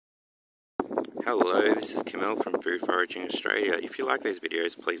Hello, this is Camille from Food Foraging Australia. If you like these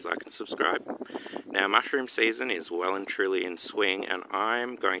videos, please like and subscribe. Now, mushroom season is well and truly in swing, and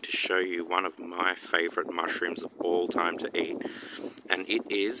I'm going to show you one of my favourite mushrooms of all time to eat, and it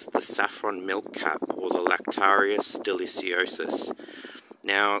is the Saffron Milkcap, or the Lactarius Deliciosus.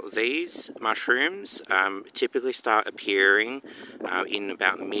 Now, these mushrooms typically start appearing in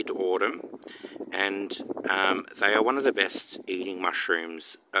about mid-autumn, and they are one of the best eating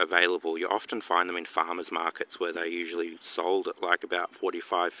mushrooms available. You often find them in farmers markets where they're usually sold at like about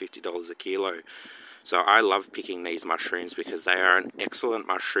 $45–50 a kilo. So I love picking these mushrooms because they are an excellent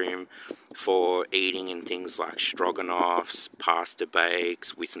mushroom for eating in things like stroganoffs, pasta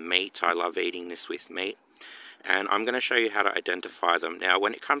bakes, with meat. I love eating this with meat. And I'm going to show you how to identify them. Now,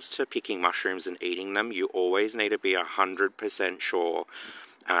 when it comes to picking mushrooms and eating them, you always need to be 100% sure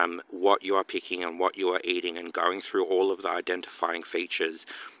what you are picking and what you are eating, and going through all of the identifying features,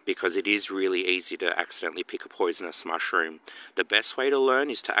 because it is really easy to accidentally pick a poisonous mushroom. The best way to learn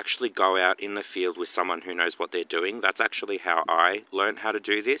is to actually go out in the field with someone who knows what they're doing. That's actually how I learned how to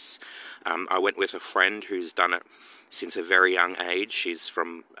do this. I went with a friend who's done it since a very young age. She's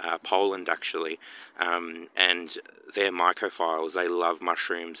from Poland, actually, and they're mycophiles. They love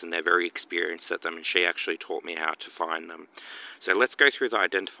mushrooms and they're very experienced at them, and she actually taught me how to find them. So let's go through the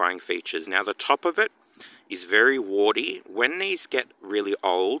identifying features. Now, the top of it is very warty. When these get really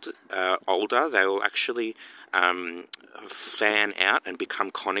older, they will actually fan out and become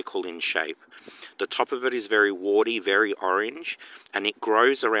conical in shape. The top of it is very warty, very orange, and it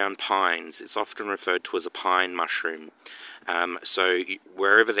grows around pines. It's often referred to as a pine mushroom. So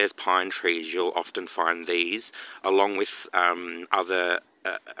wherever there's pine trees, you'll often find these, along with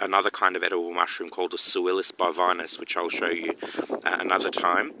another kind of edible mushroom called a Suillus bovinus, which I'll show you another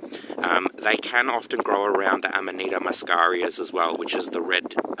time. They can often grow around the Amanita muscarias as well, which is the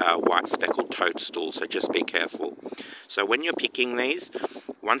red, white speckled toadstool, so just be careful. So when you're picking these,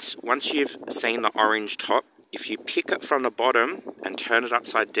 once you've seen the orange top, if you pick it from the bottom and turn it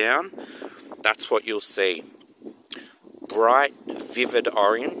upside down, that's what you'll see. Bright, vivid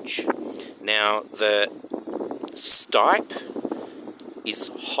orange. Now, the stipe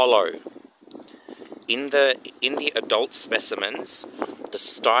is hollow. In the adult specimens, the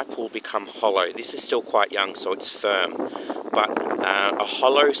stipe will become hollow. This is still quite young, so it's firm. But a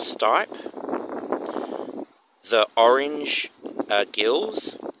hollow stipe, the orange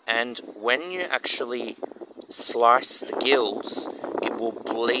gills, and when you actually slice the gills, it will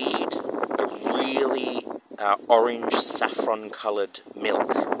bleed a really orange saffron-coloured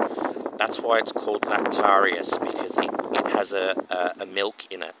milk.'t why it's called Lactarius, because it has a milk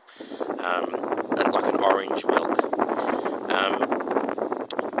in it, like an orange milk.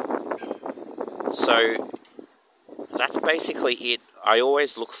 So that's basically it. I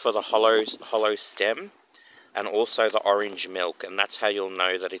always look for the hollow stem and also the orange milk, and that's how you'll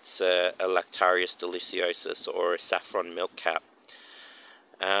know that it's a Lactarius Deliciosus or a Saffron Milkcap.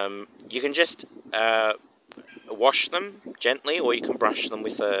 You can just wash them gently, or you can brush them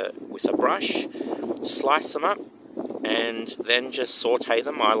with a brush, slice them up, and then just saute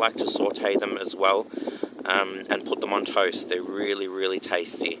them. I like to saute them as well, and put them on toast. They're really, really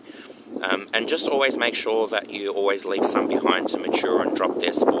tasty. And just always make sure that you always leave some behind to mature and drop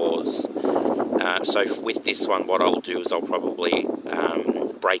their spores. So with this one, what I'll do is I'll probably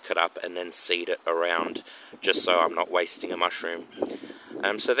break it up and then seed it around, just so I'm not wasting a mushroom.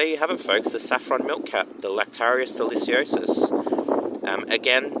 So there you have it, folks, the Saffron Milkcap, the Lactarius Deliciosus.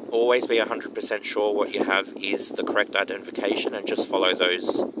 Again, always be 100% sure what you have is the correct identification, and just follow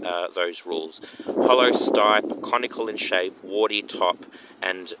those rules. Hollow stipe, conical in shape, warty top,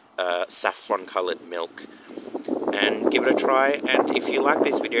 and saffron-coloured milk. And give it a try, and if you like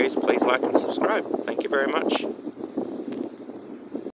these videos, please like and subscribe. Thank you very much.